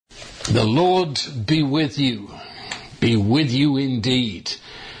The Lord be with you indeed.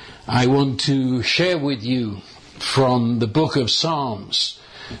 I want to share with you from the book of Psalms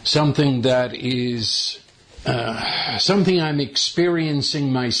something that is something I'm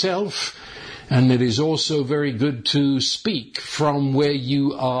experiencing myself, and that is also very good to speak from where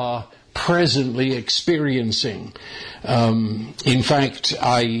you are presently experiencing. In fact,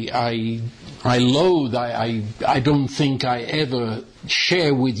 I don't think I ever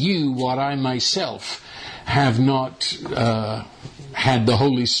share with you what I myself have not had the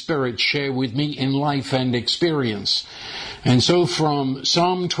Holy Spirit share with me in life and experience. And so from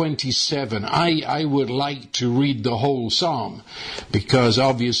Psalm 27, I would like to read the whole psalm, because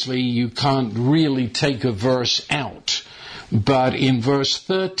obviously you can't really take a verse out. But in verse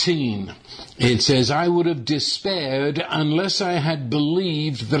 13, it says, I would have despaired unless I had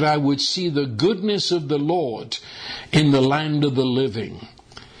believed that I would see the goodness of the Lord in the land of the living.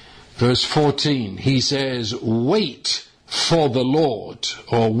 Verse 14, he says, wait for the Lord,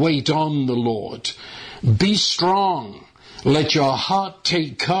 or wait on the Lord. Be strong. Let your heart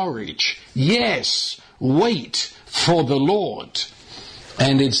take courage. Yes, wait for the Lord.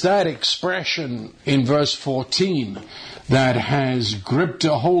 And it's that expression in verse 14 that has gripped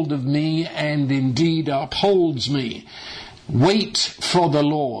a hold of me and indeed upholds me. Wait for the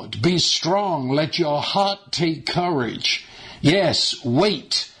Lord. Be strong. Let your heart take courage. Yes,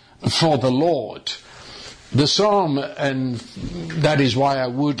 wait for the Lord. The psalm, and that is why I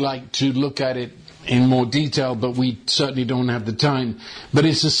would like to look at it in more detail, but we certainly don't have the time. But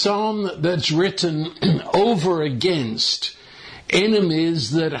it's a psalm that's written over against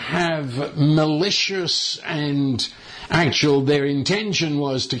enemies that have malicious and actual, their intention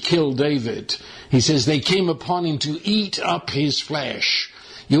was to kill David. He says they came upon him to eat up his flesh.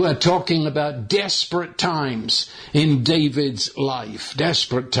 You are talking about desperate times in David's life,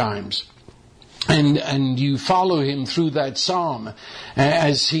 desperate times. And you follow him through that psalm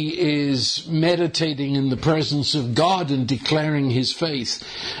as he is meditating in the presence of God and declaring his faith.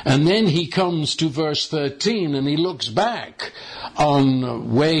 And then he comes to verse 13 and he looks back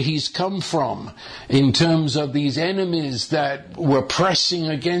on where he's come from in terms of these enemies that were pressing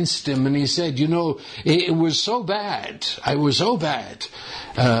against him. And he said, it was so bad. I was so bad.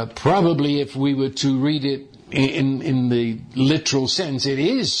 Probably if we were to read it in the literal sense, it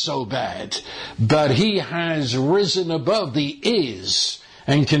is so bad, but he has risen above the is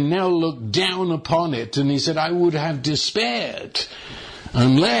and can now look down upon it. And he said, I would have despaired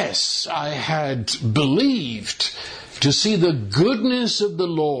unless I had believed to see the goodness of the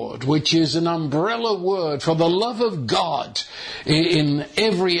Lord, which is an umbrella word for the love of God in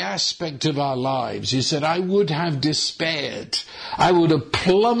every aspect of our lives. He said, I would have despaired. I would have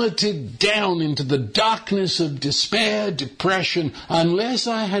plummeted down into the darkness of despair, depression, unless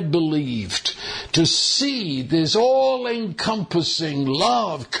I had believed to see this all-encompassing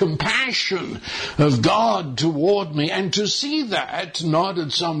love, compassion of God toward me, and to see that not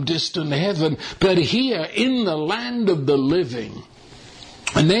at some distant heaven, but here in the land of the living.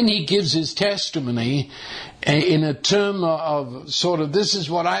 And then he gives his testimony in a term of sort of, this is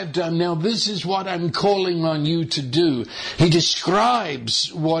what I've done, now this is what I'm calling on you to do. He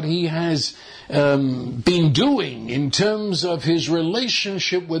describes what he has been doing in terms of his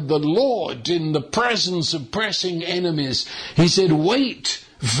relationship with the Lord in the presence of pressing enemies. He said, wait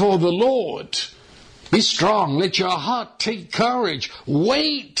for the Lord. Be strong. Let your heart take courage.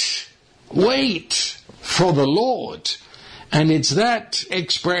 Wait for the Lord. And it's that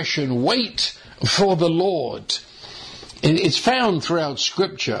expression, wait for the Lord. It's found throughout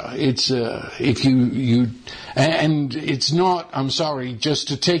Scripture. It's if you and it's not, I'm sorry, just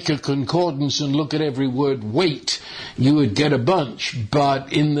to take a concordance and look at every word wait, you would get a bunch.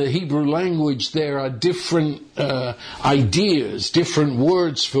 But in the Hebrew language there are different ideas, different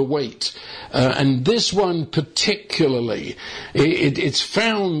words for wait. And this one particularly, it's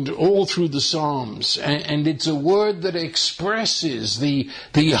found all through the Psalms, and it's a word that expresses the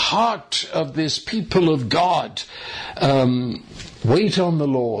heart of this people of God. Wait on the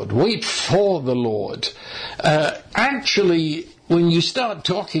Lord. Wait for the Lord. Actually, when you start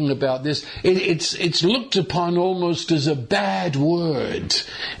talking about this, it's looked upon almost as a bad word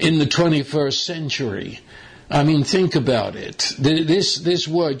in the 21st century. I mean, think about it. This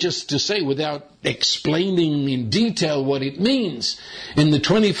word, just to say without explaining in detail what it means, in the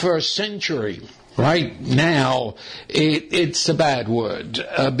 21st century, right now, it's a bad word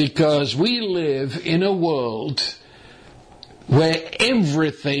because we live in a world where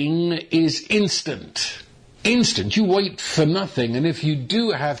everything is instant. instant. You wait for nothing. And if you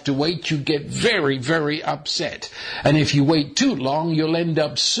do have to wait, you get very, very upset. And if you wait too long, you'll end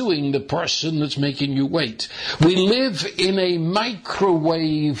up suing the person that's making you wait. We live in a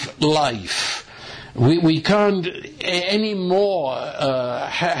microwave life. We can't anymore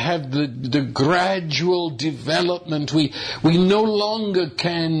have the gradual development. We no longer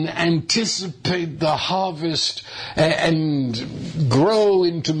can anticipate the harvest and grow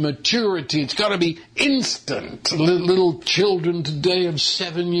into maturity. It's got to be instant. Little children today of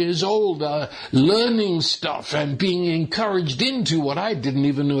 7 years old are learning stuff and being encouraged into what I didn't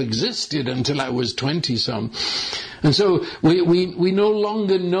even know existed until I was 20-some. And so we no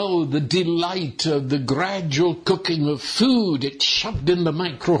longer know the delight of the gradual cooking of food. It's shoved in the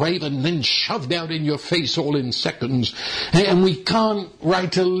microwave and then shoved out in your face all in seconds. And we can't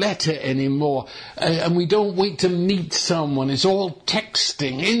write a letter anymore. And we don't wait to meet someone. It's all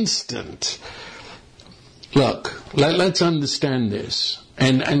texting, instant. Look, let's understand this.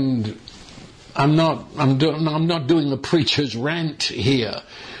 And I'm not doing a preacher's rant here.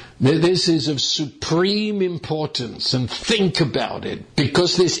 This is of supreme importance, and think about it,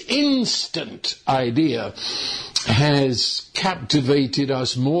 because this instant idea has captivated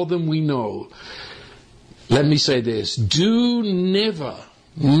us more than we know. Let me say this: do never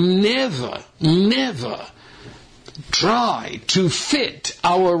try to fit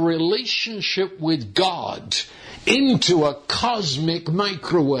our relationship with God into a cosmic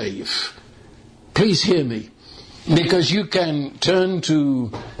microwave. Please hear me. Because you can turn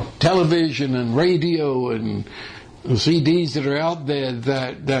to television and radio and CDs that are out there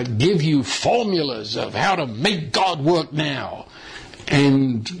that give you formulas of how to make God work now.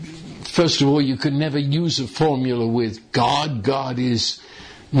 And first of all, you could never use a formula with God. God is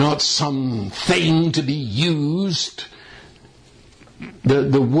not some thing to be used.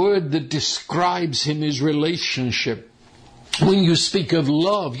 The word that describes him is relationship. When you speak of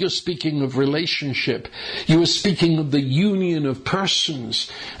love, you're speaking of relationship. You are speaking of the union of persons.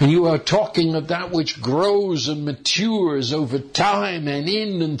 And you are talking of that which grows and matures over time and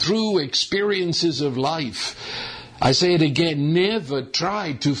in and through experiences of life. I say it again, never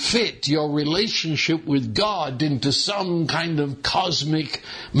try to fit your relationship with God into some kind of cosmic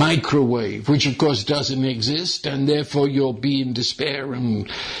microwave, which of course doesn't exist, and therefore you'll be in despair and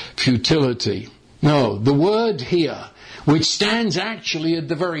futility. No, the word here, which stands actually at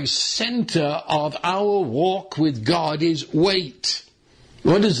the very center of our walk with God, is wait.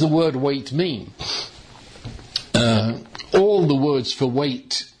 What does the word wait mean? All the words for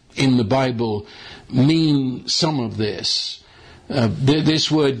wait in the Bible mean some of this.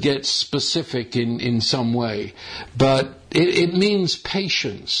 This word gets specific in some way, but it means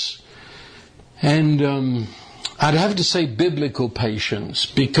patience. And I'd have to say biblical patience,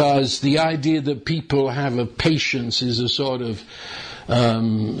 because the idea that people have of patience is a sort of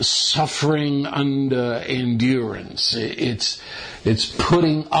suffering under endurance. It's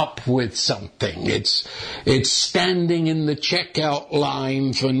putting up with something. It's standing in the checkout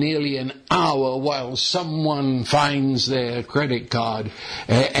line for nearly an hour while someone finds their credit card,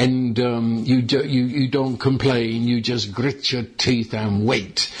 and you don't complain. You just grit your teeth and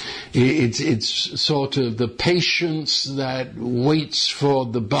wait. It's sort of the patience that waits for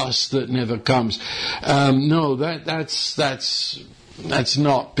the bus that never comes. No, that's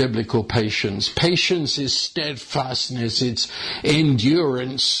not biblical patience. Patience is steadfastness, it's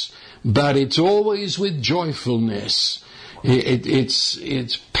endurance, but it's always with joyfulness.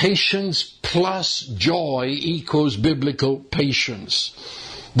 It's patience plus joy equals biblical patience.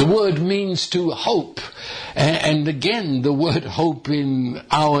 The word means to hope. And again, the word hope in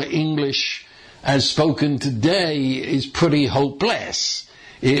our English as spoken today is pretty hopeless.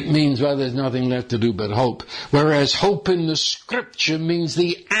 It means, well, there's nothing left to do but hope. Whereas hope in the Scripture means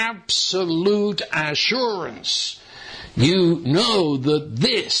the absolute assurance. You know that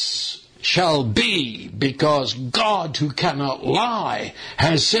this shall be because God, who cannot lie,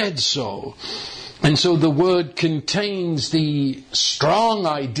 has said so. And so the word contains the strong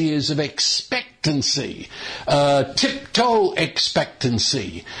ideas of expectancy, tiptoe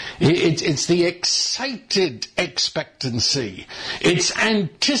expectancy. It's the excited expectancy. It's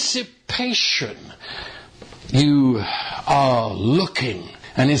anticipation. You are looking,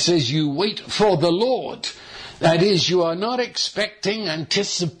 and it says you wait for the Lord. That is, you are not expecting,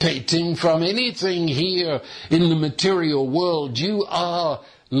 anticipating from anything here in the material world. You are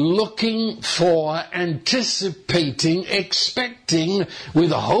looking for, anticipating, expecting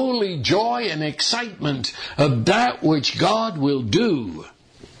with holy joy and excitement of that which God will do,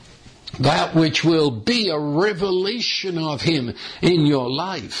 that which will be a revelation of Him in your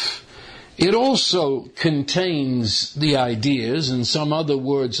life. It also contains the ideas, and some other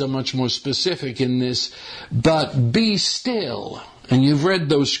words are much more specific in this, but be still. And you've read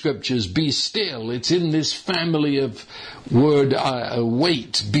those scriptures, be still. It's in this family of word,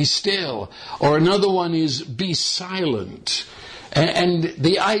 wait, be still. Or another one is be silent. And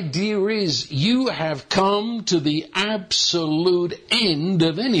the idea is you have come to the absolute end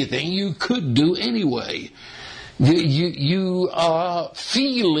of anything you could do anyway. You are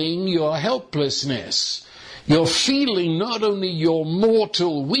feeling your helplessness. You're feeling not only your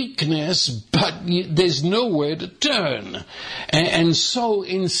mortal weakness, but there's nowhere to turn. And so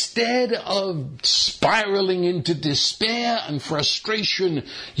instead of spiraling into despair and frustration,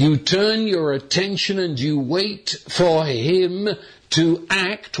 you turn your attention and you wait for Him to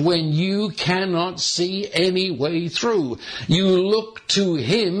act when you cannot see any way through. You look to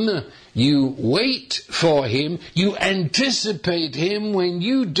Him. You wait for Him, you anticipate Him when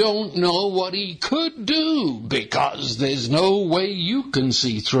you don't know what He could do, because there's no way you can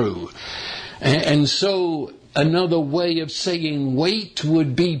see through. And so another way of saying wait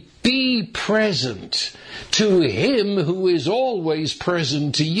would be present to Him who is always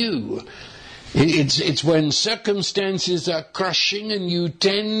present to you. It's when circumstances are crushing and you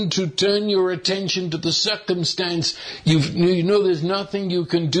tend to turn your attention to the circumstance. You know there's nothing you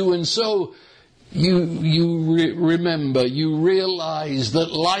can do, and so you remember, you realize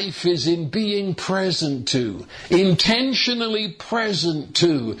that life is in being present to, intentionally present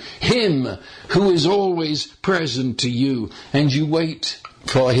to Him who is always present to you, and you wait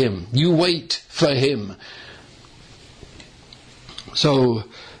for Him. You wait for Him. So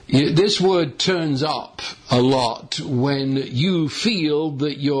this word turns up a lot when you feel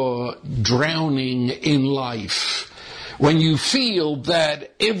that you're drowning in life, when you feel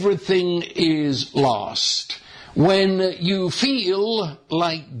that everything is lost, when you feel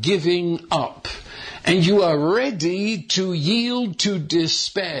like giving up, and you are ready to yield to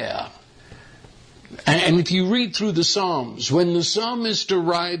despair. And if you read through the Psalms, when the psalmist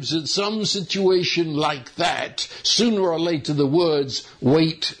arrives at some situation like that, sooner or later the words,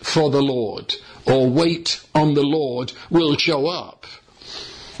 wait for the Lord, or wait on the Lord, will show up.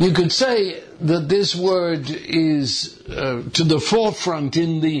 You could say that this word is to the forefront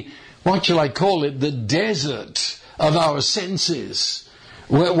in the, what shall I call it, the desert of our senses.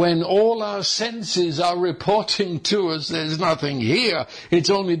 When all our senses are reporting to us, there's nothing here. It's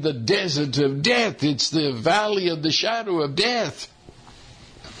only the desert of death. It's the valley of the shadow of death.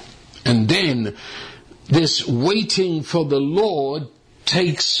 And then this waiting for the Lord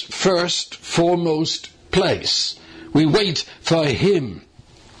takes foremost place. We wait for Him.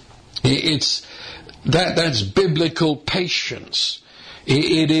 That's biblical patience.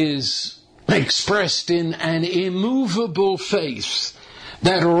 It is expressed in an immovable faith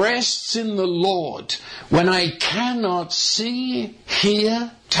that rests in the Lord when I cannot see,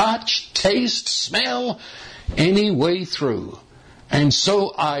 hear, touch, taste, smell any way through. And so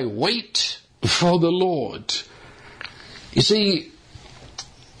I wait for the Lord. You see,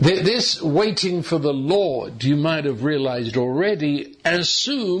 this waiting for the Lord, you might have realized already,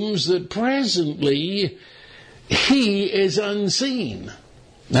 assumes that presently He is unseen.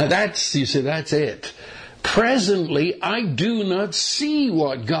 Now that's it. Presently, I do not see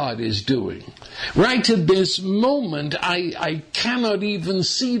what God is doing. Right at this moment, I cannot even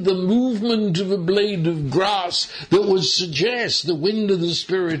see the movement of a blade of grass that would suggest the wind of the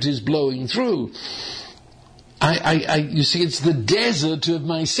Spirit is blowing through. You see, it's the desert of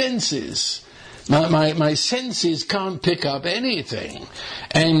my senses. My senses can't pick up anything.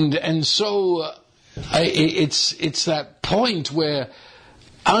 And so it's that point where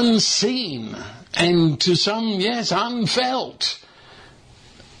unseen, and to some, yes, unfelt.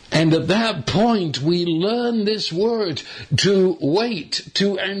 And at that point, we learn this word, to wait,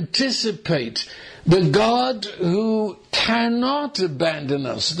 to anticipate. The God who cannot abandon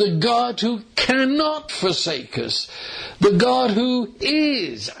us, the God who cannot forsake us, the God who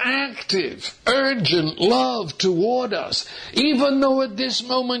is active, urgent love toward us, even though at this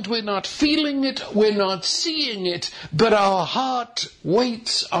moment we're not feeling it, we're not seeing it, but our heart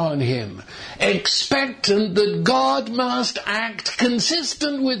waits on Him, expectant that God must act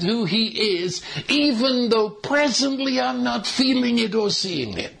consistent with who He is, even though presently I'm not feeling it or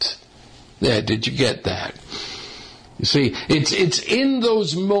seeing it. There, did you get that? You see, it's in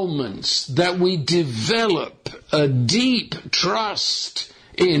those moments that we develop a deep trust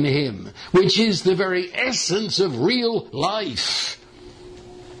in Him, which is the very essence of real life.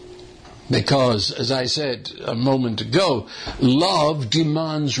 Because, as I said a moment ago, love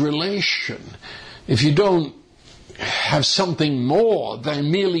demands relation. If you don't have something more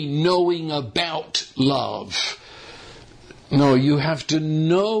than merely knowing about love. No, you have to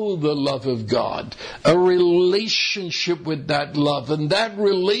know the love of God, a relationship with that love, and that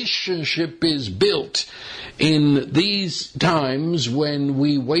relationship is built in these times when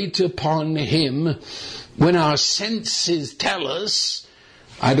we wait upon Him, when our senses tell us,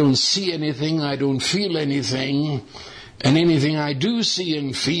 I don't see anything, I don't feel anything, and anything I do see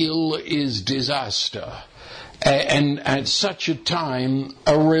and feel is disaster. And at such a time,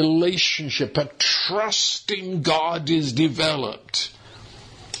 a relationship, a trust in God is developed.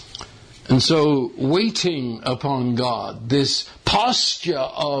 And so, waiting upon God, this posture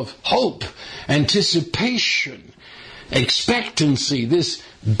of hope, anticipation, expectancy, this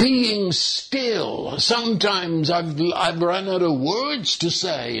being still. Sometimes I've run out of words to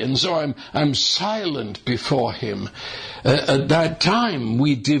say, and so I'm silent before Him. At that time,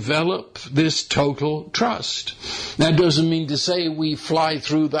 we develop this total trust. That doesn't mean to say we fly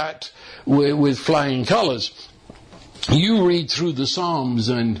through that with flying colors. You read through the Psalms,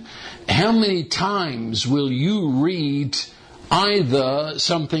 and how many times will you read either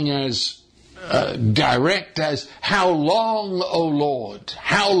something as direct as, how long, O Lord?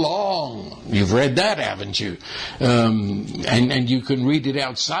 How long? You've read that, haven't you? And you can read it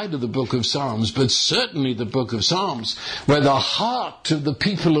outside of the book of Psalms, but certainly the book of Psalms, where the heart of the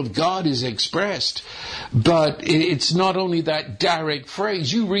people of God is expressed. But it's not only that direct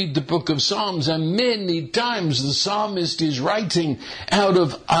phrase. You read the book of Psalms, and many times the psalmist is writing out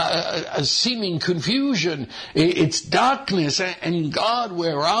of a seeming confusion. It's darkness, and God,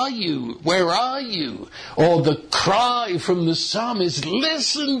 where are you? Where are you? Or the cry from the psalmist,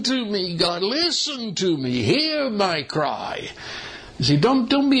 listen to me, God, listen to me, hear my cry. You see,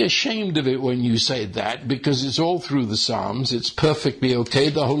 don't be ashamed of it when you say that, because it's all through the Psalms. It's perfectly okay.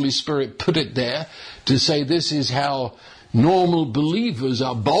 The Holy Spirit put it there to say this is how normal believers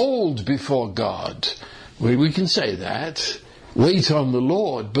are bold before God. We can say that. Wait on the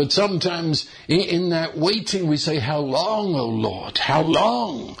Lord. But sometimes in that waiting we say, how long, O Lord? How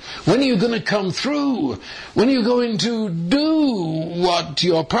long? When are you going to come through? When are you going to do what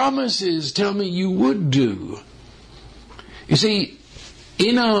your promises tell me you would do? You see,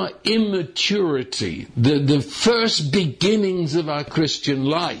 in our immaturity, the first beginnings of our Christian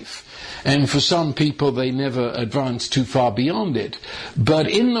life, and for some people they never advance too far beyond it, but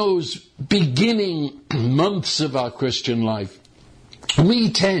in those beginning months of our Christian life,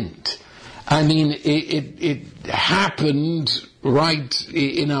 we tend, it happened right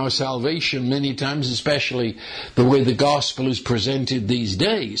in our salvation many times, especially the way the gospel is presented these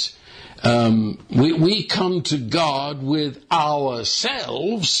days. We come to God with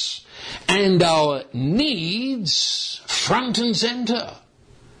ourselves and our needs front and center.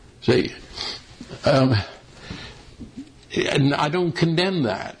 See, and I don't condemn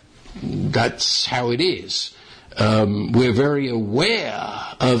that. That's how it is. We're very aware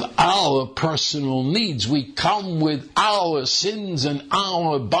of our personal needs. We come with our sins and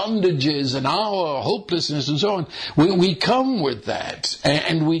our bondages and our hopelessness and so on. We come with that,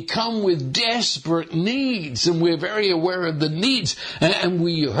 and we come with desperate needs, and we're very aware of the needs. And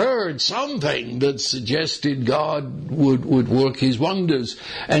we heard something that suggested God would work His wonders.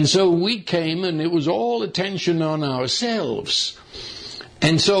 And so we came, and it was all attention on ourselves.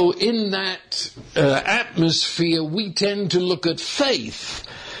 And so in that atmosphere, we tend to look at faith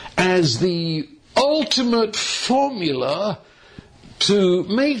as the ultimate formula to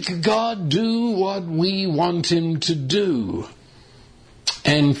make God do what we want Him to do.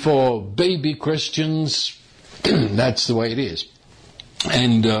 And for baby Christians, that's the way it is.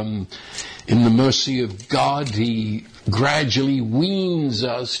 And in the mercy of God, He gradually weans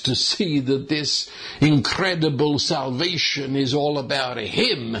us to see that this incredible salvation is all about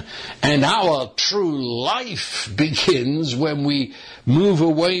Him, and our true life begins when we move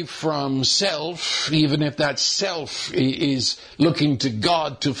away from self. Even if that self is looking to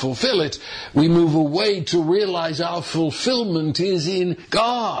God to fulfill it, we move away to realize our fulfillment is in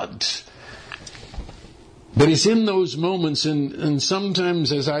God. But it's in those moments, and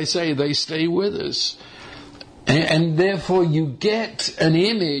sometimes, as I say, they stay with us. And therefore you get an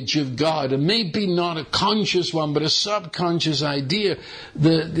image of God, and maybe not a conscious one, but a subconscious idea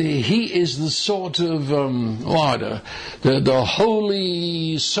that He is the sort of the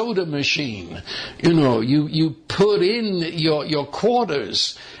holy soda machine. You know, you put in your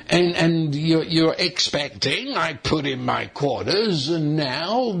quarters, and you're expecting, I put in my quarters, and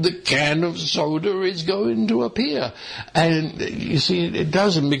now the can of soda is going to appear. And you see, it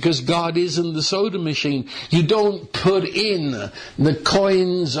doesn't, because God isn't the soda machine. You don't don't put in the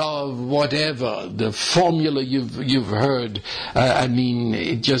coins of whatever, the formula you've heard.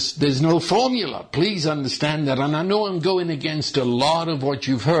 There's no formula. Please understand that. And I know I'm going against a lot of what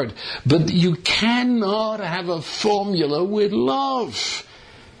you've heard, but you cannot have a formula with love.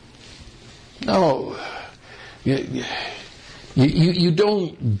 No. You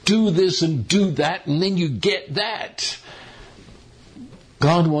don't do this and do that and then you get that.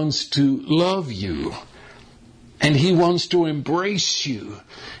 God wants to love you, and He wants to embrace you,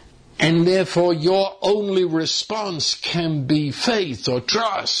 and therefore your only response can be faith or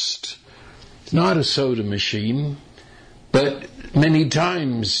trust. It's not a soda machine, but many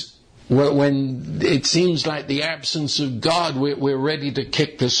times when it seems like the absence of God, we're ready to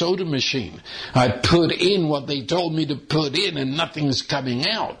kick the soda machine. I put in what they told me to put in and nothing's coming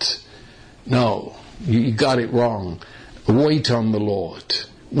out. No, you got it wrong. Wait on the Lord.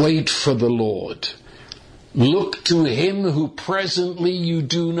 Wait for the Lord. Look to Him who presently you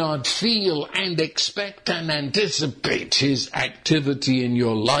do not feel, and expect and anticipate His activity in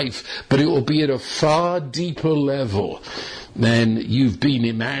your life, but it will be at a far deeper level than you've been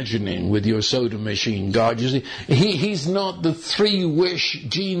imagining with your soda machine. God, you see, He's not the 3-wish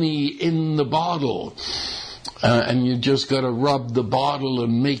genie in the bottle. And you just got to rub the bottle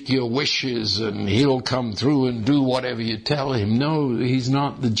and make your wishes and He'll come through and do whatever you tell Him. No, He's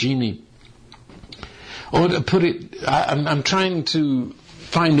not the genie. Or to put it, I'm trying to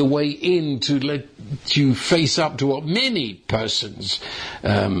find a way in to let you face up to what many persons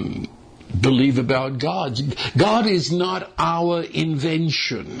believe about God. God is not our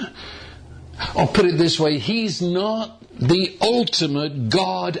invention. Or put it this way, He's not the ultimate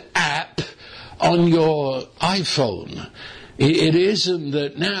God app on your iPhone. It isn't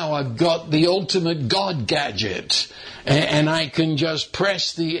that now I've got the ultimate God gadget and I can just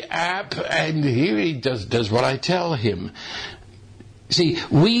press the app and here He does what I tell Him. See,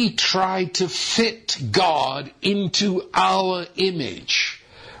 we try to fit God into our image,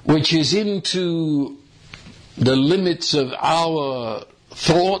 which is into the limits of our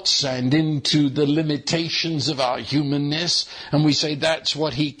thoughts and into the limitations of our humanness, and we say that's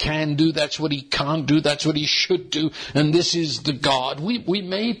what He can do, that's what He can't do, that's what He should do, and this is the God. We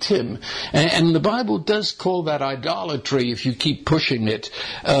made Him, and the Bible does call that idolatry if you keep pushing it.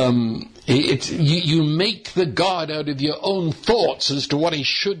 You make the God out of your own thoughts as to what He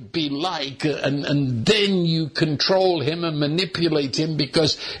should be like, and then you control Him and manipulate Him,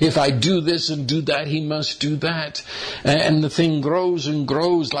 because if I do this and do that, He must do that. And the thing grows and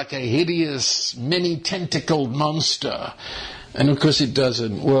grows like a hideous, many-tentacled monster. And of course it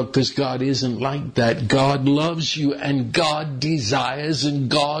doesn't work, because God isn't like that. God loves you, and God desires, and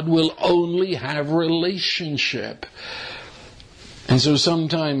God will only have relationship. And so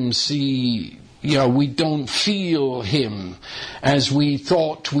sometimes, we don't feel Him as we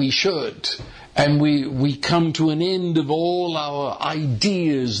thought we should. And we come to an end of all our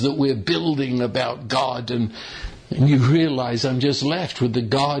ideas that we're building about God, and you realize I'm just left with the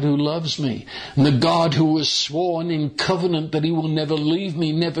God who loves me, and the God who has sworn in covenant that He will never leave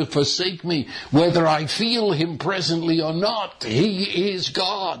me, never forsake me, whether I feel Him presently or not. He is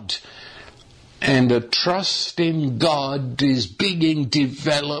God. And a trust in God is being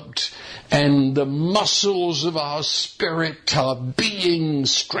developed, and the muscles of our spirit are being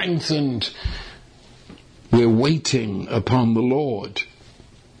strengthened. We're waiting upon the Lord.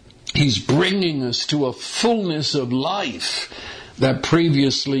 He's bringing us to a fullness of life that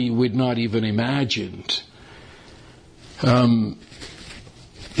previously we'd not even imagined.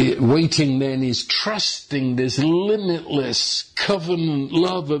 Waiting then is trusting this limitless covenant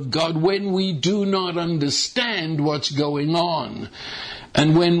love of God when we do not understand what's going on,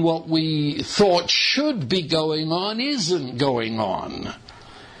 and when what we thought should be going on isn't going on.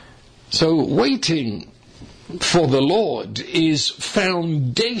 So waiting for the Lord is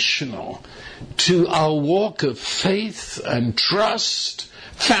foundational to our walk of faith and trust,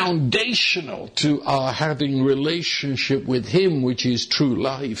 foundational to our having relationship with Him, which is true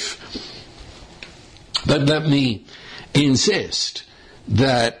life. But let me insist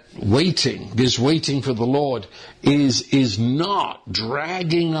that this waiting for the Lord is not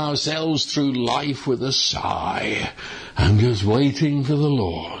dragging ourselves through life with a sigh. I'm just waiting for the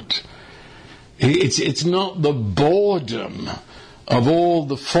Lord. It's not the boredom of all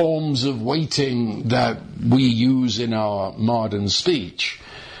the forms of waiting that we use in our modern speech.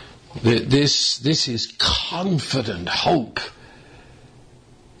 This is confident hope.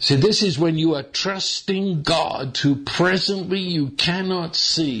 See, this is when you are trusting God who presently you cannot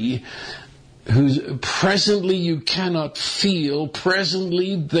see, presently you cannot feel,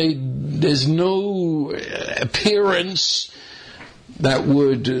 presently there's no appearance that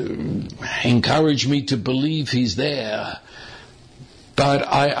would encourage me to believe he's there. But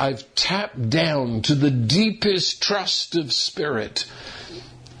I've tapped down to the deepest trust of spirit,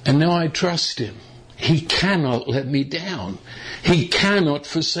 and now I trust him. He cannot let me down. He cannot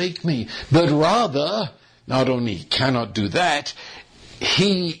forsake me. But rather, not only cannot do that,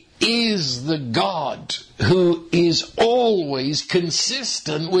 he is the God who is always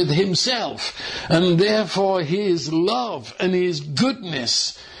consistent with himself, and therefore his love and his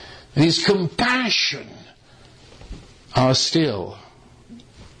goodness and his compassion are still.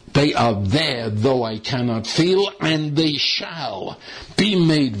 They are there, though I cannot feel, and they shall be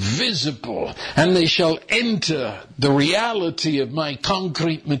made visible, and they shall enter the reality of my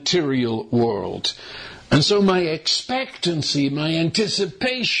concrete material world. And so my expectancy, my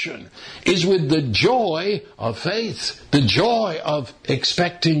anticipation is with the joy of faith, the joy of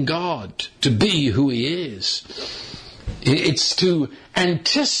expecting God to be who he is. It's to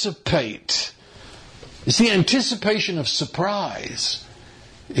anticipate. It's the anticipation of surprise.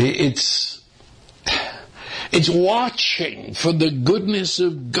 It's watching for the goodness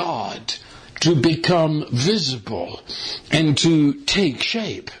of God to become visible and to take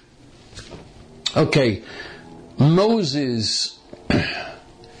shape. Okay, Moses,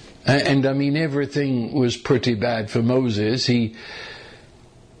 and I mean everything was pretty bad for Moses. He,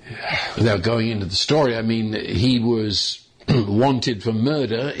 without going into the story, I mean he was wanted for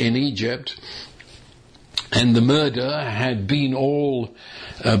murder in Egypt, and the murder had been all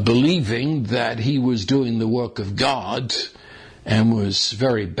believing that he was doing the work of God, and was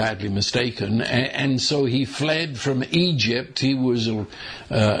very badly mistaken, and so he fled from Egypt. He was a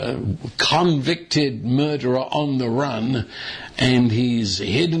convicted murderer on the run, and he's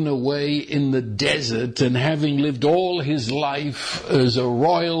hidden away in the desert, and having lived all his life as a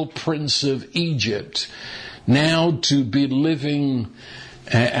royal prince of Egypt, now to be living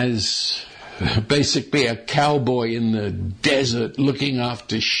as basically a cowboy in the desert looking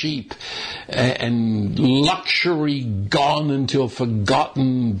after sheep, and luxury gone until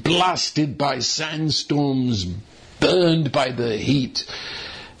forgotten, blasted by sandstorms, burned by the heat.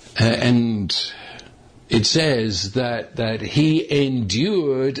 And it says that he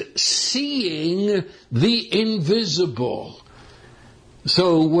endured seeing the invisible.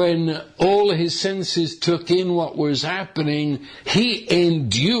 So when all his senses took in what was happening, he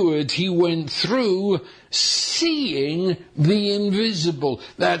endured, he went through seeing the invisible.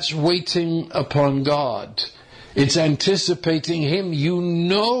 That's waiting upon God. It's anticipating him. You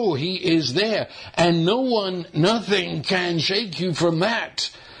know he is there, and nothing can shake you from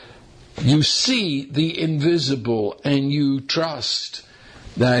that. You see the invisible, and you trust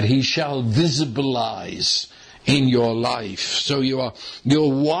that he shall visibilize in your life. So you're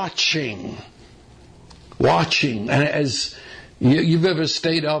watching, and as you've ever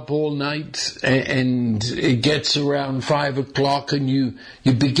stayed up all night and it gets around 5 o'clock and you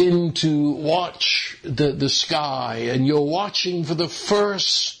begin to watch the sky, and you're watching for the first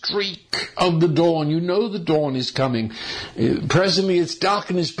streak of the dawn. You know the dawn is coming. Presently it's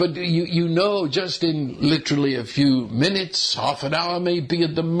darkness, but you know just in literally a few minutes, half an hour maybe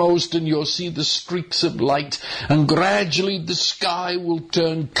at the most, and you'll see the streaks of light, and gradually the sky will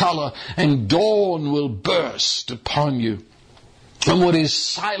turn color and dawn will burst upon you. And what is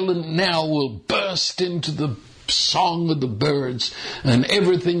silent now will burst into the song of the birds, and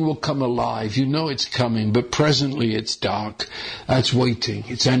everything will come alive. You know it's coming, but presently it's dark. That's waiting.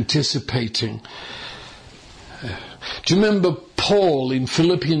 It's anticipating. Do you remember Paul in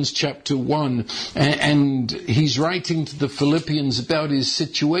Philippians chapter 1? And he's writing to the Philippians about his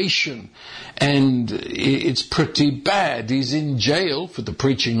situation. And it's pretty bad. He's in jail for the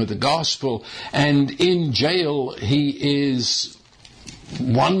preaching of the gospel. And in jail he is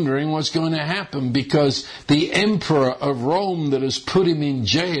wondering what's going to happen, because the emperor of Rome that has put him in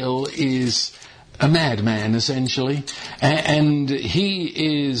jail is a madman, essentially, and he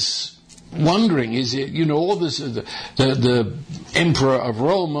is wondering, is it, all this, the emperor of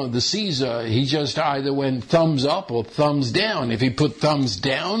Rome, or the Caesar, he just either went thumbs up or thumbs down. If he put thumbs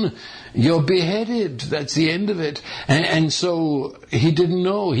down, you're beheaded. That's the end of it. And so he didn't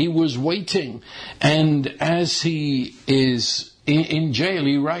know. He was waiting. And as he is in jail,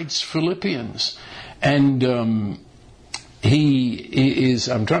 he writes Philippians, and he is,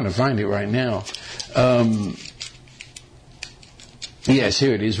 I'm trying to find it right now. Yes,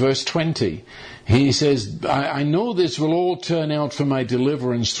 here it is, verse 20. He says, I know this will all turn out for my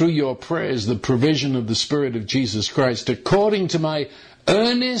deliverance through your prayers, the provision of the Spirit of Jesus Christ, according to my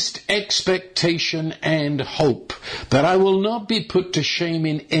earnest expectation and hope that I will not be put to shame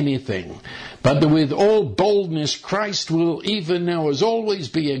in anything, but that with all boldness Christ will even now as always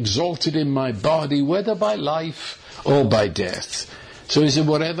be exalted in my body, whether by life or by death. So he said,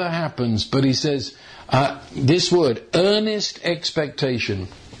 whatever happens, but he says, this word, earnest expectation,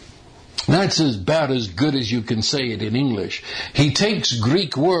 that's about as good as you can say it in English. He takes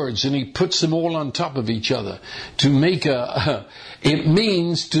Greek words and he puts them all on top of each other to make it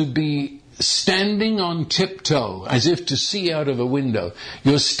means to be standing on tiptoe, as if to see out of a window.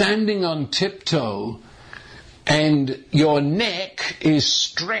 You're standing on tiptoe and your neck is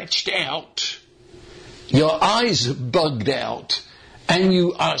stretched out, your eyes are bugged out, and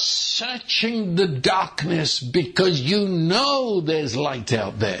you are searching the darkness because you know there's light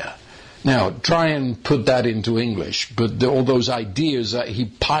out there. Now, try and put that into English, but all those ideas, he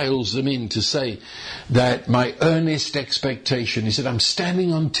piles them in to say that my earnest expectation, he said, I'm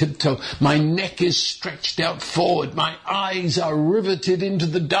standing on tiptoe, my neck is stretched out forward, my eyes are riveted into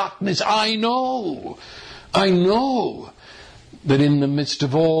the darkness. I know that in the midst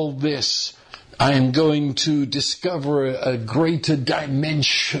of all this, I am going to discover a greater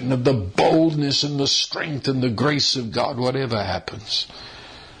dimension of the boldness and the strength and the grace of God, whatever happens.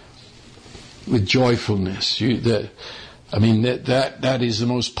 With joyfulness. That is the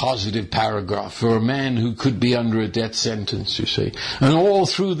most positive paragraph for a man who could be under a death sentence, you see. And all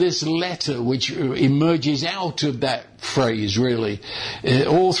through this letter, which emerges out of that phrase, really,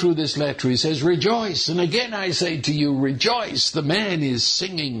 all through this letter, he says, rejoice. And again I say to you, rejoice. The man is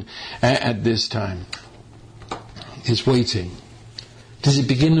singing at this time. He's waiting. Does it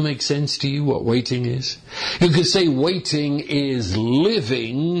begin to make sense to you what waiting is? You could say waiting is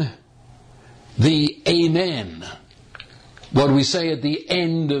living the amen. What we say at the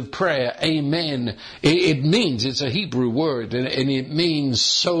end of prayer, amen, it means, it's a Hebrew word, and it means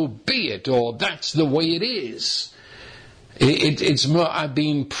so be it, or that's the way it is. It's more, I've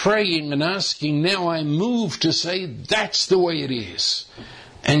been praying and asking, now I'm moved to say that's the way it is.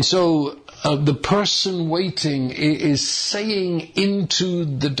 And so the person waiting is saying into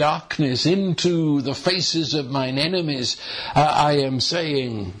the darkness, into the faces of mine enemies, I am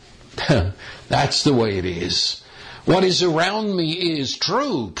saying, that's the way it is. What is around me is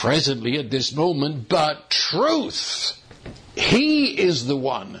true presently at this moment, but truth, He is the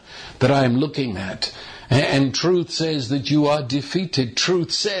one that I am looking at. And truth says that you are defeated.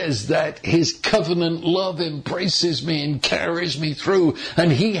 Truth says that His covenant love embraces me and carries me through.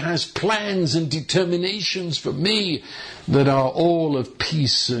 And He has plans and determinations for me that are all of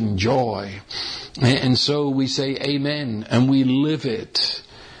peace and joy. And so we say amen, and we live it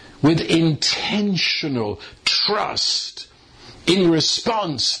with intentional trust in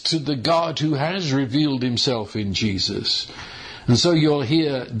response to the God who has revealed Himself in Jesus. And so you'll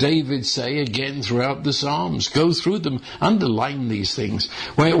hear David say again throughout the Psalms, go through them, underline these things,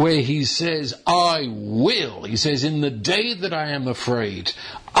 where he says, I will. He says, in the day that I am afraid,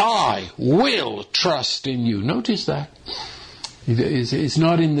 I will trust in you. Notice that. It's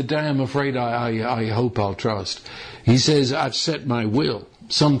not in the day I'm afraid I hope I'll trust. He says, I've set my will.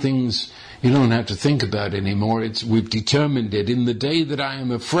 Some things you don't have to think about anymore. We've determined it. In the day that I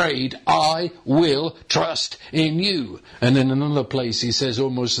am afraid, I will trust in you. And in another place he says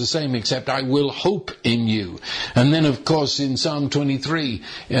almost the same, except I will hope in you. And then of course in Psalm 23,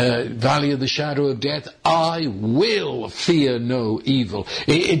 Valley of the Shadow of Death, I will fear no evil.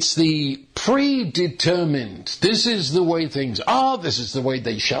 It's the predetermined. This is the way things are. This is the way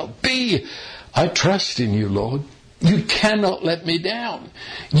they shall be. I trust in you, Lord. You cannot let me down.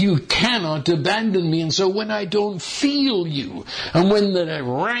 You cannot abandon me. And so when I don't feel you, and when the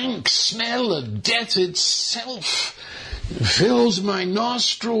rank smell of death itself fills my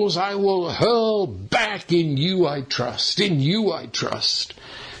nostrils, I will hurl back, in you I trust. In you I trust.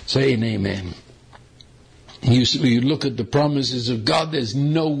 Say an amen. You look at the promises of God, there's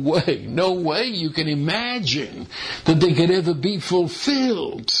no way you can imagine that they could ever be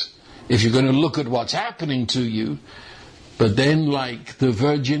fulfilled. If you're going to look at what's happening to you. But then, like the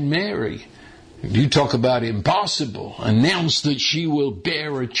Virgin Mary, you talk about impossible, announce that she will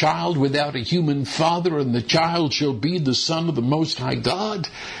bear a child without a human father, and the child shall be the Son of the Most High God.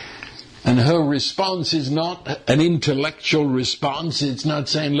 And her response is not an intellectual response. It's not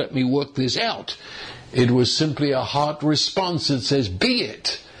saying, let me work this out. It was simply a heart response that says, be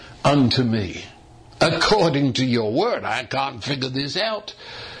it unto me according to your word. I can't figure this out.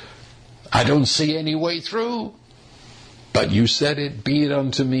 I don't see any way through, but you said it, be it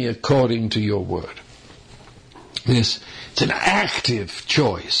unto me according to your word. It's an active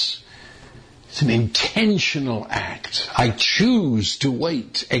choice. It's an intentional act. I choose to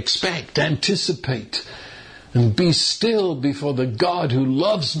wait, expect, anticipate, and be still before the God who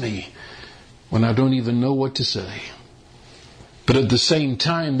loves me when I don't even know what to say. But at the same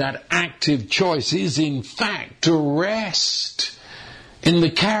time, that active choice is in fact to rest in the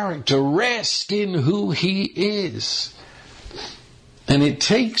character, rest in who He is. And it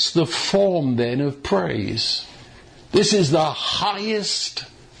takes the form then of praise. This is the highest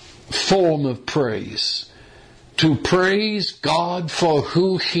form of praise. To praise God for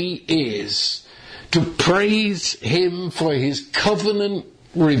who He is. To praise Him for His covenant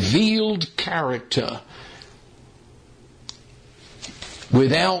revealed character.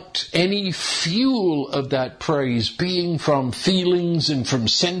 Without any fuel of that praise being from feelings and from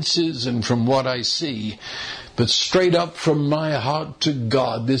senses and from what I see, but straight up from my heart to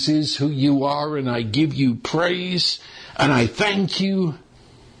God. This is who you are, and I give you praise, and I thank you.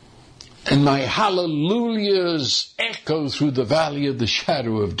 And my hallelujahs echo through the valley of the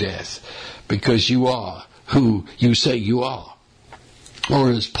shadow of death, because you are who you say you are.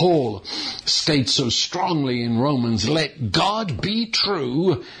 Or as Paul states so strongly in Romans, let God be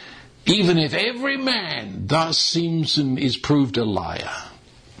true, even if every man thus seems and is proved a liar.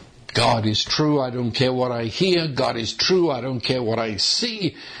 God is true, I don't care what I hear. God is true, I don't care what I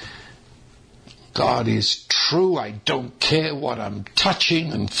see. God is true, I don't care what I'm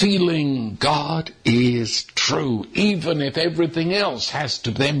touching and feeling. God is true, even if everything else has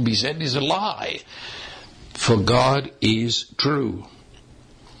to then be said is a lie. For God is true.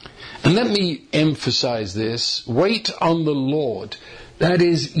 And let me emphasize this. Wait on the Lord. That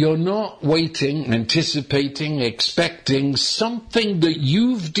is, you're not waiting, anticipating, expecting something that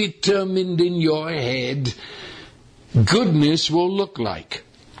you've determined in your head goodness will look like.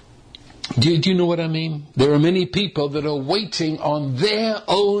 Do you know what I mean? There are many people that are waiting on their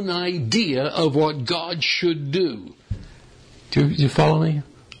own idea of what God should do. Do you follow me?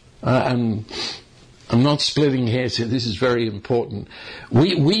 I'm not splitting hairs here. This is very important.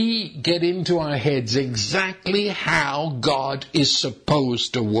 We get into our heads exactly how God is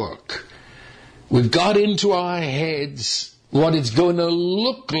supposed to work. We've got into our heads what it's going to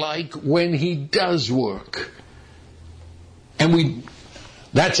look like when He does work. And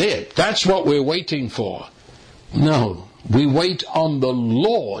that's it. That's what we're waiting for. No, we wait on the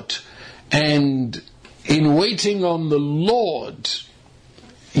Lord. And in waiting on the Lord,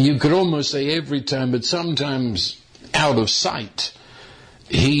 you could almost say every time, but sometimes out of sight,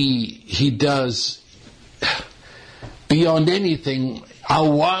 He does beyond anything our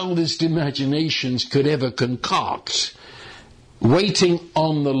wildest imaginations could ever concoct. Waiting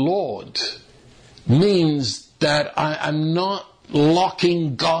on the Lord means that I'm not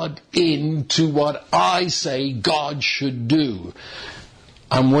locking God into what I say God should do.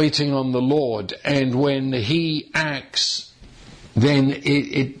 I'm waiting on the Lord, and when He acts, then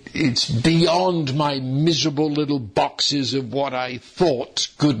it's beyond my miserable little boxes of what I thought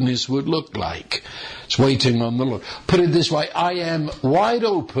goodness would look like. It's waiting on the Lord. Put it this way, I am wide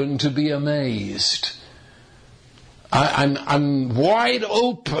open to be amazed. I'm wide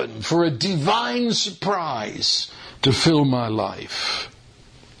open for a divine surprise to fill my life.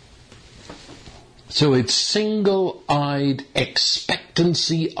 So it's single-eyed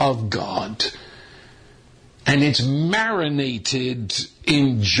expectancy of God. And it's marinated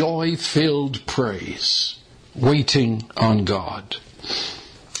in joy-filled praise, waiting on God.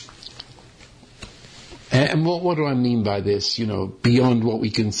 And what do I mean by this? Beyond what we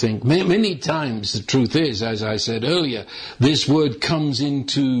can think. Many times the truth is, as I said earlier, this word comes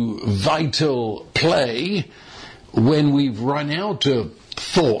into vital play when we've run out of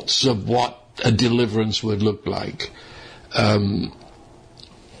thoughts of what a deliverance would look like.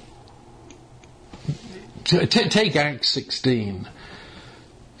 Take Acts 16.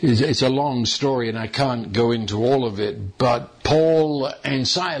 It's a long story and I can't go into all of it, but Paul and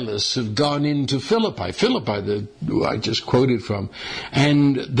Silas have gone into Philippi, who I just quoted from,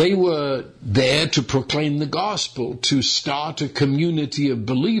 and they were there to proclaim the gospel, to start a community of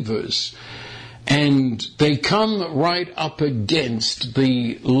believers. And they come right up against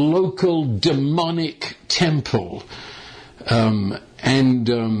the local demonic temple,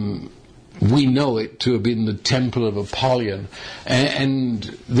 we know it to have been the temple of Apollyon. And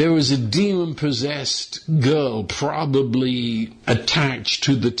there was a demon-possessed girl probably attached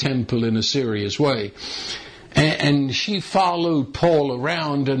to the temple in a serious way. And she followed Paul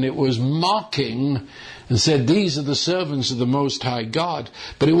around, and it was mocking and said, these are the servants of the Most High God.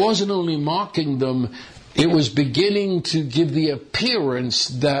 But it wasn't only mocking them, it was beginning to give the appearance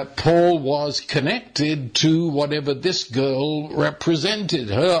that Paul was connected to whatever this girl represented.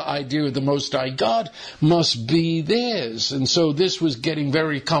 Her idea of the Most High God must be theirs. And so this was getting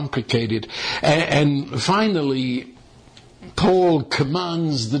very complicated. And finally, Paul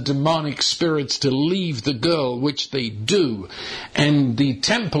commands the demonic spirits to leave the girl, which they do. And the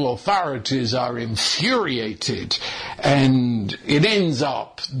temple authorities are infuriated. And it ends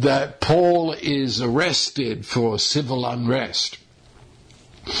up that Paul is arrested for civil unrest.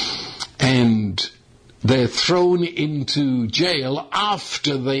 And they're thrown into jail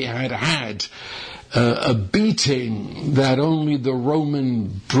after they had had a beating that only the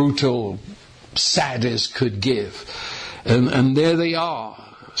Roman brutal sadist could give. And there they are,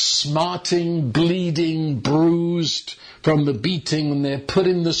 smarting, bleeding, bruised from the beating, and they're put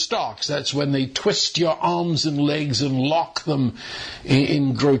in the stocks. That's when they twist your arms and legs and lock them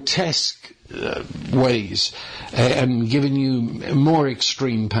in grotesque ways, and giving you more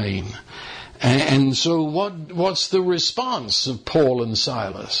extreme pain. And so what's the response of Paul and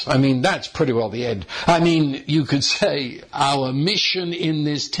Silas? I mean, that's pretty well the end. I mean, you could say our mission in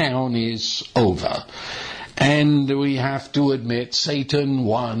this town is over. And we have to admit Satan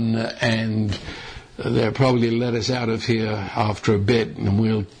won, and they'll probably let us out of here after a bit, and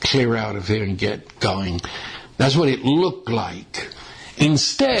we'll clear out of here and get going. That's what it looked like.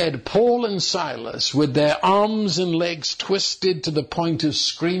 Instead, Paul and Silas, with their arms and legs twisted to the point of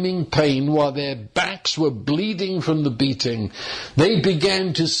screaming pain while their backs were bleeding from the beating, they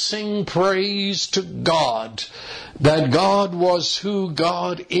began to sing praise to God, that God was who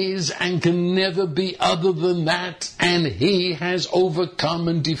God is and can never be other than that, and He has overcome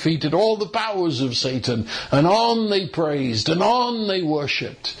and defeated all the powers of Satan. And on they praised, and on they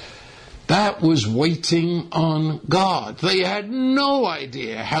worshipped. That was waiting on God. They had no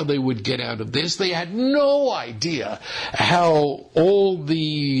idea how they would get out of this. They had no idea how all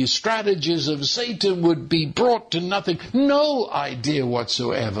the strategies of Satan would be brought to nothing. No idea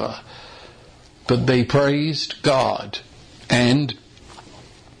whatsoever. But they praised God, and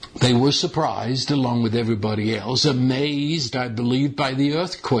they were surprised, along with everybody else, amazed, I believe, by the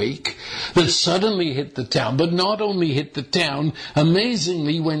earthquake that suddenly hit the town. But not only hit the town,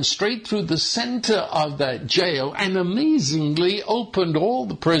 amazingly went straight through the center of that jail, and amazingly opened all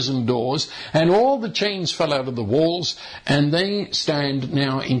the prison doors, and all the chains fell out of the walls, and they stand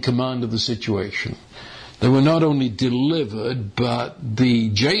now in command of the situation. They were not only delivered, but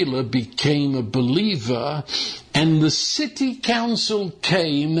the jailer became a believer, and the city council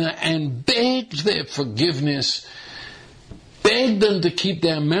came and begged their forgiveness, begged them to keep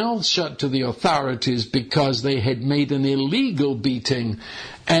their mouths shut to the authorities because they had made an illegal beating,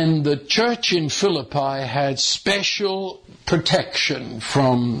 and the church in Philippi had special protection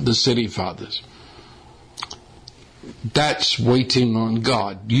from the city fathers. That's waiting on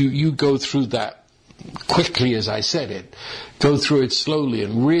God. You go through that quickly, as I said it. Go through it slowly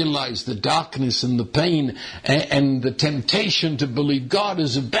and realize the darkness and the pain and the temptation to believe God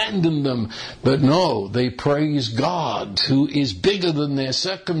has abandoned them. But no, they praise God, who is bigger than their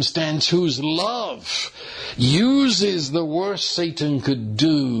circumstance, whose love uses the worst Satan could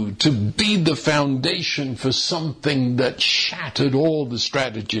do to be the foundation for something that shattered all the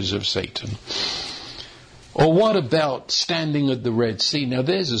strategies of Satan. Or what about standing at the Red Sea? Now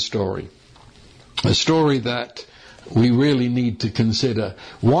there's a story that we really need to consider.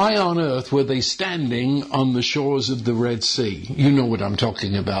 Why on earth were they standing on the shores of the Red Sea? You know what I'm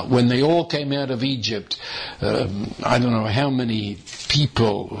talking about. When they all came out of Egypt, I don't know how many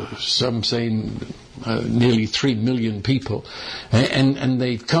people, some say nearly 3 million people, and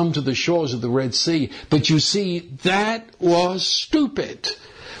they'd come to the shores of the Red Sea. But you see, that was stupid.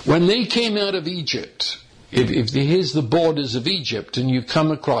 When they came out of Egypt, if here's the borders of Egypt and you come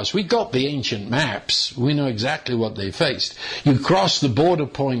across, we got the ancient maps, we know exactly what they faced. You cross the border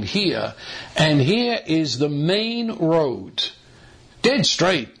point here, and here is the main road, dead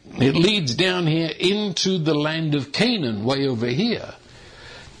straight. It leads down here into the land of Canaan, way over here.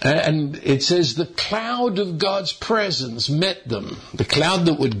 And it says the cloud of God's presence met them. The cloud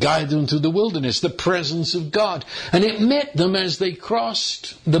that would guide them through the wilderness. The presence of God. And it met them as they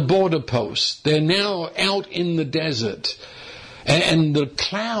crossed the border post. They're now out in the desert. And the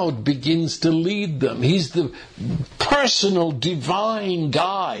cloud begins to lead them. He's the personal divine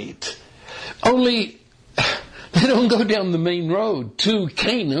guide. Only they don't go down the main road to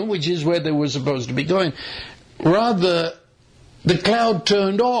Canaan, which is where they were supposed to be going. Rather, the cloud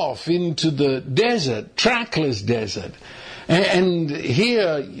turned off into the desert, trackless desert. And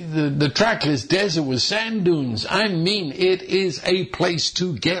here, the trackless desert with sand dunes. I mean, it is a place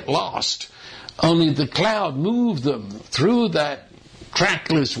to get lost. Only the cloud moved them through that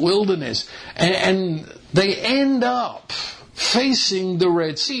trackless wilderness, and they end up facing the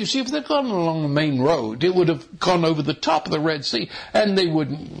Red Sea. You see, if they'd gone along the main road, it would have gone over the top of the Red Sea, and they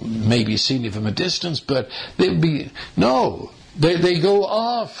wouldn't maybe seen it from a distance, but they'd be, no, they go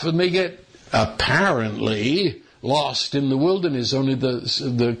off, and they get apparently lost in the wilderness. Only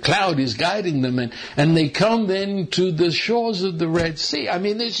the cloud is guiding them, and they come then to the shores of the Red Sea. I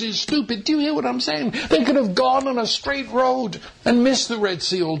mean, this is stupid. Do you hear what I'm saying? They could have gone on a straight road and missed the Red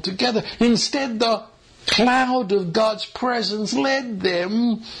Sea altogether. Instead, the cloud of God's presence led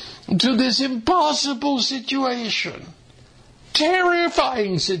them to this impossible situation,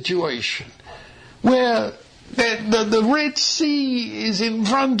 terrifying situation, where the Red Sea is in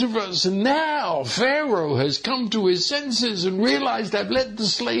front of us, and now Pharaoh has come to his senses and realized, I've let the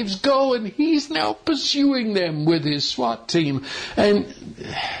slaves go, and he's now pursuing them with his SWAT team. And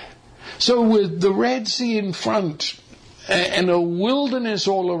so with the Red Sea in front and a wilderness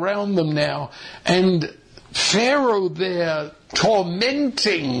all around them now, and Pharaoh, their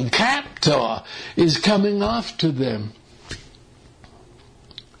tormenting captor, is coming after them.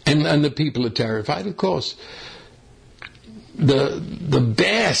 And the people are terrified, of course. The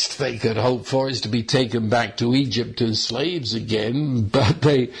best they could hope for is to be taken back to Egypt as slaves again, but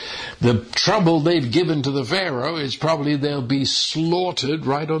the trouble they've given to the Pharaoh is probably they'll be slaughtered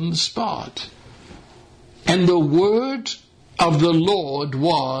right on the spot. And the word of the Lord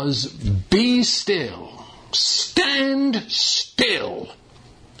was, be still, stand still,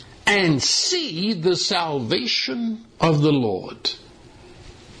 and see the salvation of the Lord.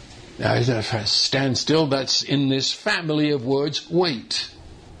 Now, stand still, that's in this family of words, wait.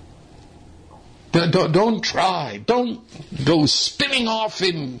 Don't try. Don't go spinning off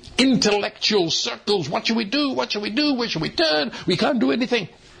in intellectual circles. What should we do? What should we do? Where should we turn? We can't do anything.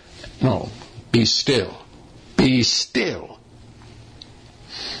 No, be still. Be still.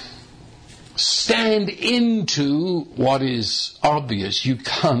 Stand into what is obvious. You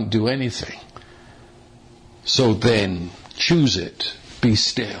can't do anything. So then, choose it. Be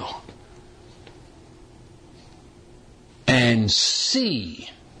still. And see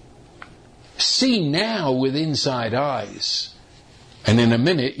now with inside eyes, and in a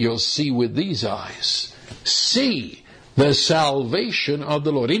minute you'll see with these eyes. See the salvation of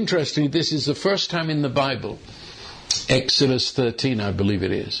the Lord. Interestingly, this is the first time in the Bible, Exodus 13, I believe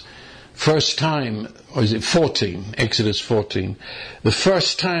it is. First time, or is it 14? Exodus 14. The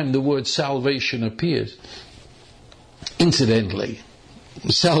first time the word salvation appears. Incidentally,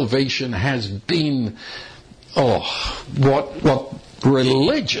 salvation has been, what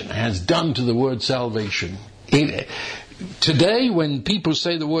religion has done to the word salvation. Today, when people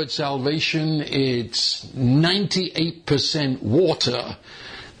say the word salvation, it's 98% water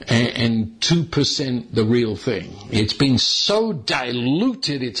and 2% the real thing. It's been so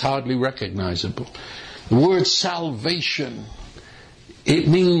diluted, it's hardly recognizable. The word salvation, it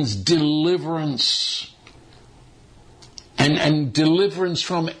means deliverance. And deliverance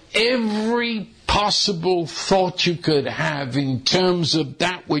from every possible thought you could have in terms of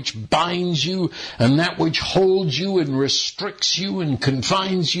that which binds you and that which holds you and restricts you and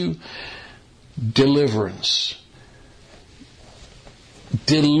confines you. Deliverance.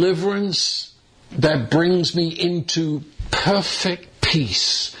 Deliverance that brings me into perfect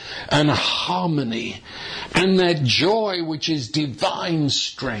peace and harmony and that joy which is divine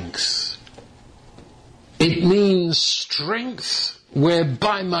strength. It means strength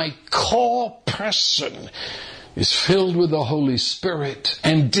whereby my core person is filled with the Holy Spirit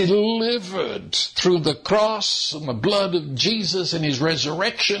and delivered through the cross and the blood of Jesus and his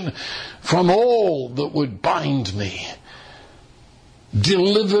resurrection from all that would bind me.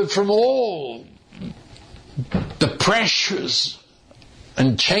 Delivered from all the pressures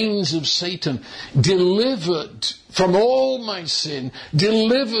and chains of Satan, delivered from all my sin,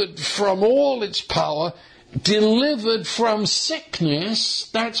 delivered from all its power, delivered from sickness,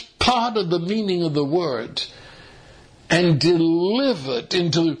 that's part of the meaning of the word, and delivered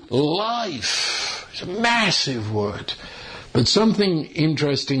into life. It's a massive word. But something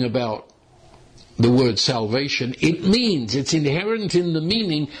interesting about the word salvation, it means, it's inherent in the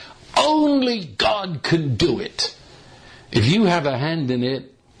meaning, only God can do it. If you have a hand in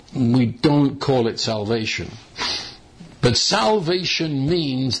it, we don't call it salvation. But salvation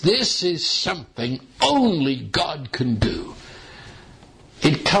means this is something only God can do.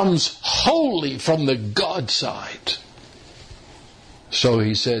 It comes wholly from the God side. So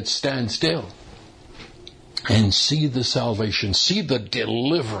he said, stand still and see the salvation, see the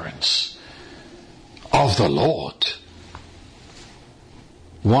deliverance of the Lord.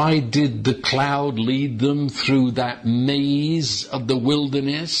 Why did the cloud lead them through that maze of the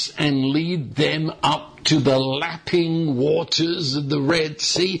wilderness and lead them up to the lapping waters of the Red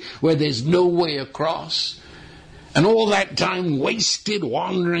Sea where there's no way across? And all that time wasted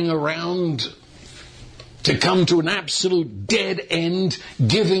wandering around to come to an absolute dead end,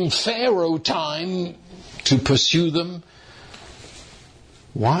 giving Pharaoh time to pursue them?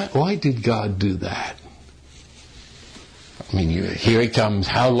 Why did God do that? I mean, here he comes.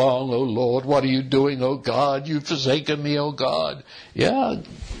 How long, O Lord? What are you doing, O God? You've forsaken me, O God. Yeah,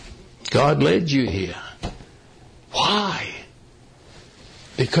 God led you here. Why?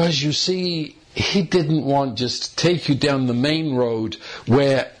 Because you see, he didn't want just to take you down the main road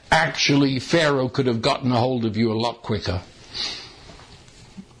where actually Pharaoh could have gotten a hold of you a lot quicker.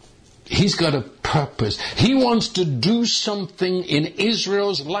 He's got a purpose. He wants to do something in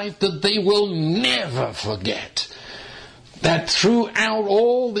Israel's life that they will never forget. That throughout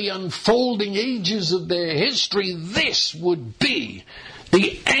all the unfolding ages of their history, this would be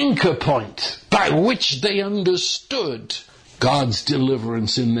the anchor point by which they understood God's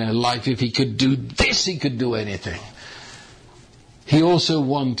deliverance in their life. If he could do this, he could do anything. He also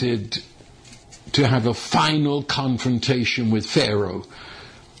wanted to have a final confrontation with Pharaoh,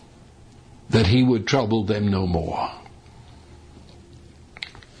 that he would trouble them no more.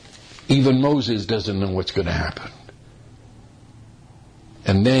 Even Moses doesn't know what's going to happen.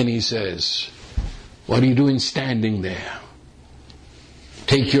 And then he says, what are you doing standing there?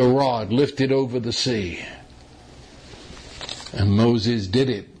 Take your rod, lift it over the sea. And Moses did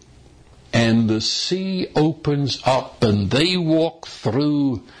it. And the sea opens up and they walk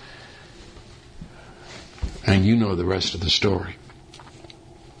through. And you know the rest of the story.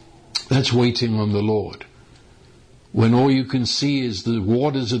 That's waiting on the Lord. When all you can see is the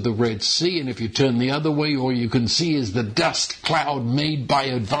waters of the Red Sea, and if you turn the other way, all you can see is the dust cloud made by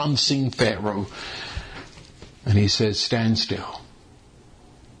advancing Pharaoh. And he says, stand still.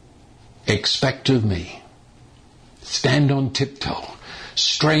 Expect of me. Stand on tiptoe.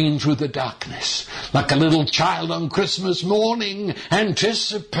 Strain through the darkness. Like a little child on Christmas morning,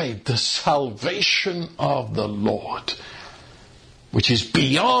 anticipate the salvation of the Lord, which is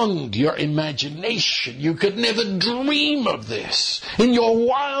beyond your imagination. You could never dream of this in your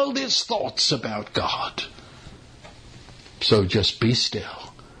wildest thoughts about God. So just be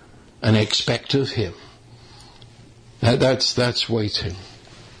still and expect of him. That's waiting.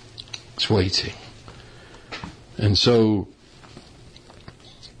 It's waiting. And so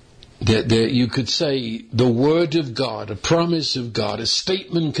you could say the word of God, a promise of God, a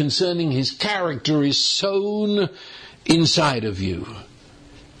statement concerning his character is sown inside of you.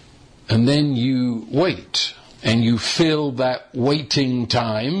 And then you wait, and you fill that waiting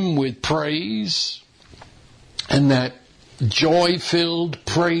time with praise, and that joy-filled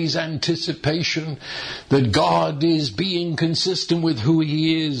praise anticipation that God is being consistent with who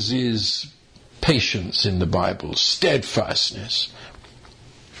he is patience in the Bible, steadfastness.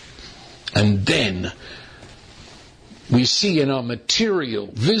 And then we see in our material,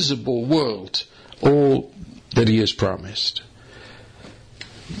 visible world all that he has promised.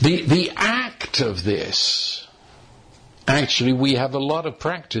 The act of this, actually, we have a lot of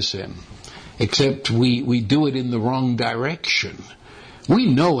practice in, except we do it in the wrong direction. We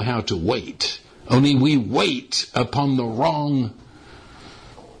know how to wait, only we wait upon the wrong,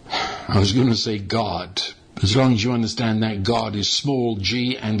 I was going to say God. As long as you understand that God is small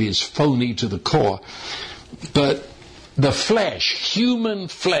g and is phony to the core. But the flesh, human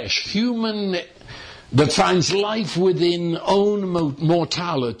that finds life within own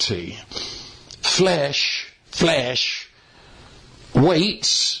mortality. Flesh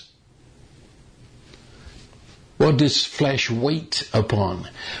waits. What does flesh wait upon?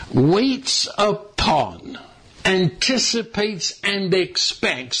 Waits upon, anticipates and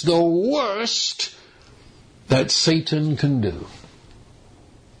expects the worst that Satan can do.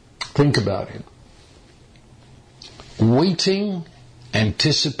 Think about it. Waiting,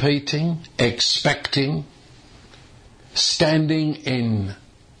 anticipating, expecting, standing in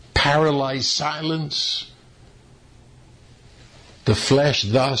paralyzed silence. The flesh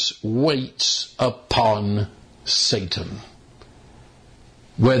thus waits upon Satan.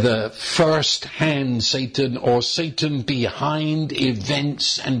 Whether first-hand Satan or Satan behind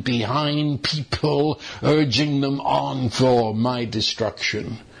events and behind people, urging them on for my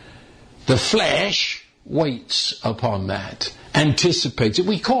destruction. The flesh waits upon that, anticipates it.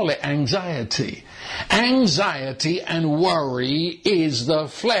 We call it anxiety. Anxiety and worry is the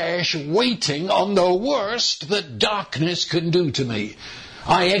flesh waiting on the worst that darkness can do to me.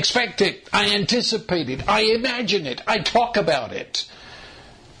 I expect it, I anticipate it, I imagine it, I talk about it.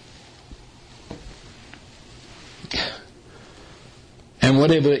 And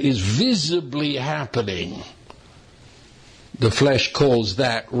whatever is visibly happening, the flesh calls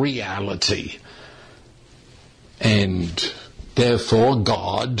that reality. And therefore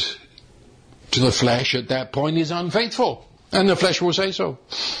God, to the flesh at that point, is unfaithful. And the flesh will say so.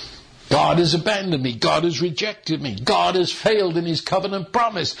 God has abandoned me. God has rejected me. God has failed in his covenant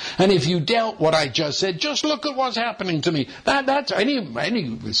promise. And if you doubt what I just said, just look at what's happening to me. That's any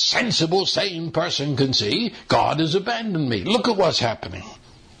sensible, sane person can see. God has abandoned me. Look at what's happening.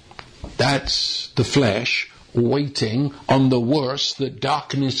 That's the flesh waiting on the worst that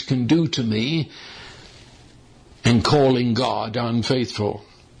darkness can do to me and calling God unfaithful.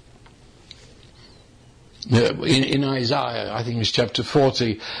 In Isaiah, I think it's chapter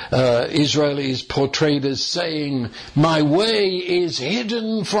 40, Israel is portrayed as saying, my way is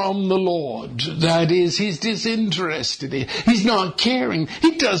hidden from the Lord. That is, he's disinterested. He's not caring.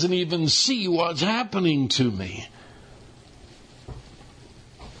 He doesn't even see what's happening to me.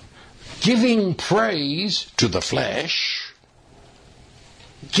 Giving praise to the flesh,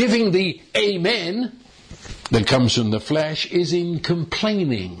 giving the amen that comes from the flesh, is in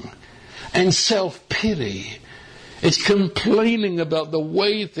complaining and self-pity. It's complaining about the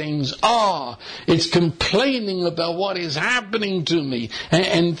way things are. It's complaining about what is happening to me.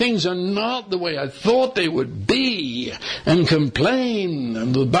 And things are not the way I thought they would be. And complain.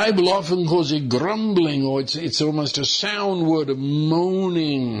 And the Bible often calls it grumbling, or it's almost a sound word of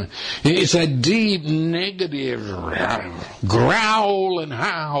moaning. It's a deep negative growl and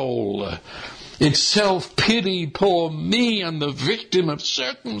howl. It's self-pity, poor me, I'm the victim of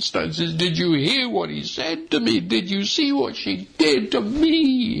circumstances. Did you hear what he said to me? Did you see what she did to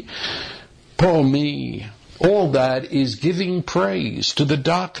me? Poor me. All that is giving praise to the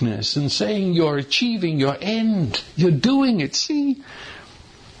darkness and saying you're achieving your end. You're doing it, see?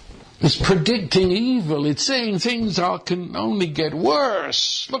 It's predicting evil. It's saying things can only get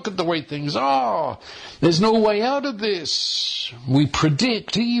worse. Look at the way things are. There's no way out of this. We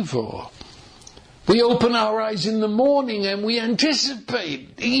predict evil. We open our eyes in the morning and we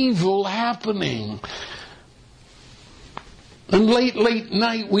anticipate evil happening. And late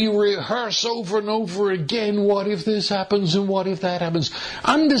night we rehearse over and over again, what if this happens and what if that happens?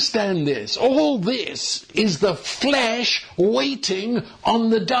 Understand this. All this is the flesh waiting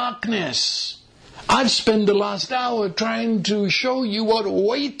on the darkness. I've spent the last hour trying to show you what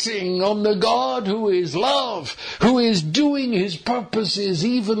waiting on the God who is love, who is doing his purposes,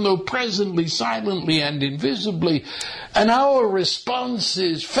 even though presently, silently, and invisibly. And our response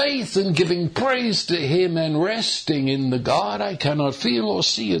is faith and giving praise to him and resting in the God I cannot feel or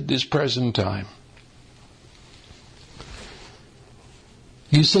see at this present time.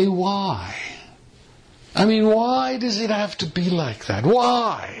 You say, why? I mean, why does it have to be like that?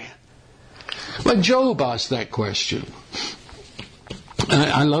 Why? Well, Job asked that question.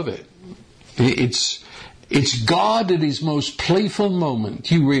 I love it. It's God at his most playful moment.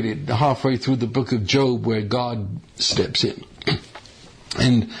 You read it halfway through the book of Job where God steps in.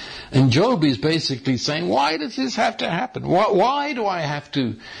 And Job is basically saying, why does this have to happen? Why do I have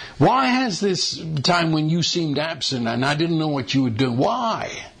to? Why has this time when you seemed absent and I didn't know what you were doing?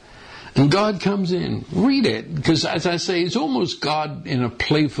 Why? And God comes in. Read it, because as I say, it's almost God in a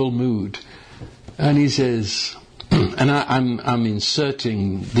playful mood. And he says, and I'm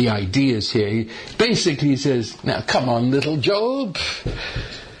inserting the ideas here. Basically he says, now come on little Job,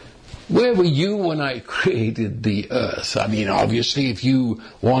 where were you when I created the earth? I mean, obviously, if you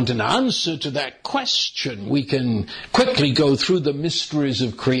want an answer to that question, we can quickly go through the mysteries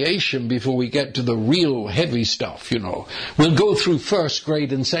of creation before we get to the real heavy stuff, you know. We'll go through first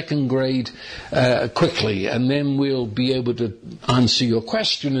grade and second grade quickly, and then we'll be able to answer your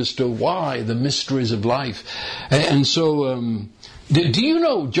question as to why, the mysteries of life. And so... Do you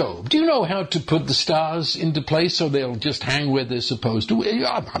know, Job, do you know how to put the stars into place so they'll just hang where they're supposed to?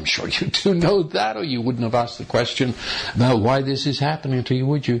 I'm sure you do know that, or you wouldn't have asked the question about why this is happening to you,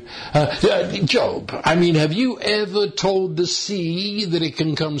 would you? Job, I mean, have you ever told the sea that it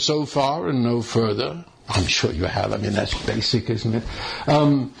can come so far and no further? I'm sure you have. I mean, that's basic, isn't it?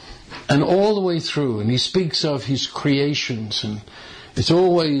 And all the way through, and he speaks of his creations, and it's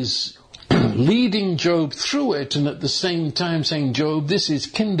always... leading Job through it, and at the same time saying, Job, this is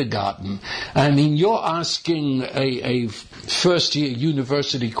kindergarten. I mean, you're asking a first-year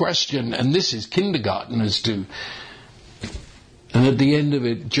university question, and this is kindergarten as to... And at the end of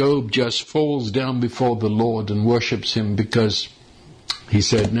it, Job just falls down before the Lord and worships him because he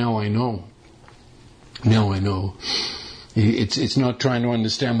said, now I know. Now I know. It's not trying to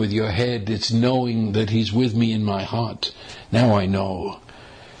understand with your head, it's knowing that he's with me in my heart. Now I know.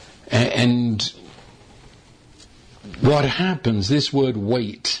 And what happens, this word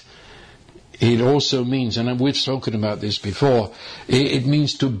wait, it also means, and we've spoken about this before, it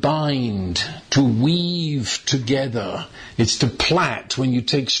means to bind, to weave together. It's to plait, when you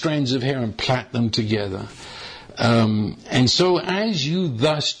take strands of hair and plait them together. And so as you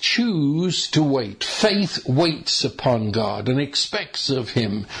thus choose to wait, faith waits upon God and expects of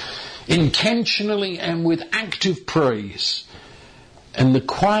Him intentionally and with active praise. And the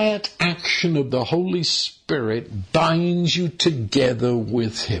quiet action of the Holy Spirit binds you together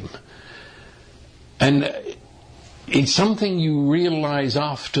with Him. And it's something you realize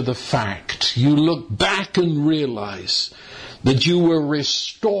after the fact. You look back and realize that you were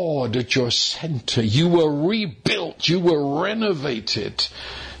restored at your center. You were rebuilt. You were renovated.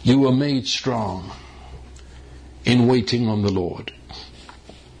 You were made strong in waiting on the Lord.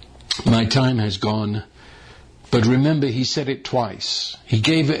 My time has gone. But remember, He said it twice. He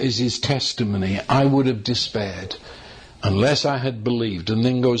gave it as His testimony. I would have despaired unless I had believed. And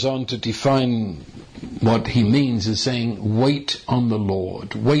then goes on to define what He means as saying, wait on the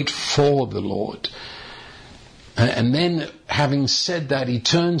Lord. Wait for the Lord. And then, having said that, He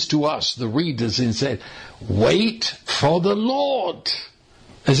turns to us, the readers, and said, wait for the Lord.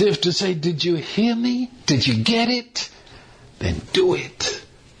 As if to say, did you hear me? Did you get it? Then do it.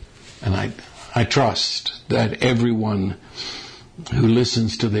 And I trust that everyone who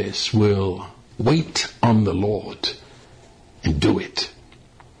listens to this will wait on the Lord and do it.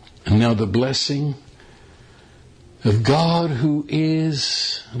 And now the blessing of God, who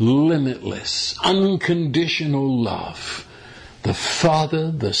is limitless, unconditional love, the Father,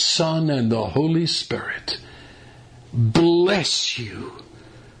 the Son, and the Holy Spirit, bless you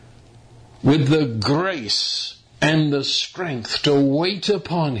with the grace and the strength to wait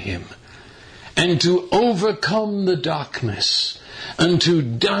upon Him and to overcome the darkness and to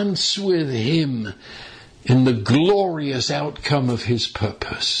dance with Him in the glorious outcome of His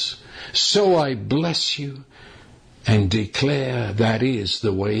purpose. So I bless you and declare that is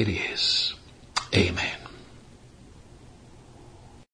the way it is. Amen.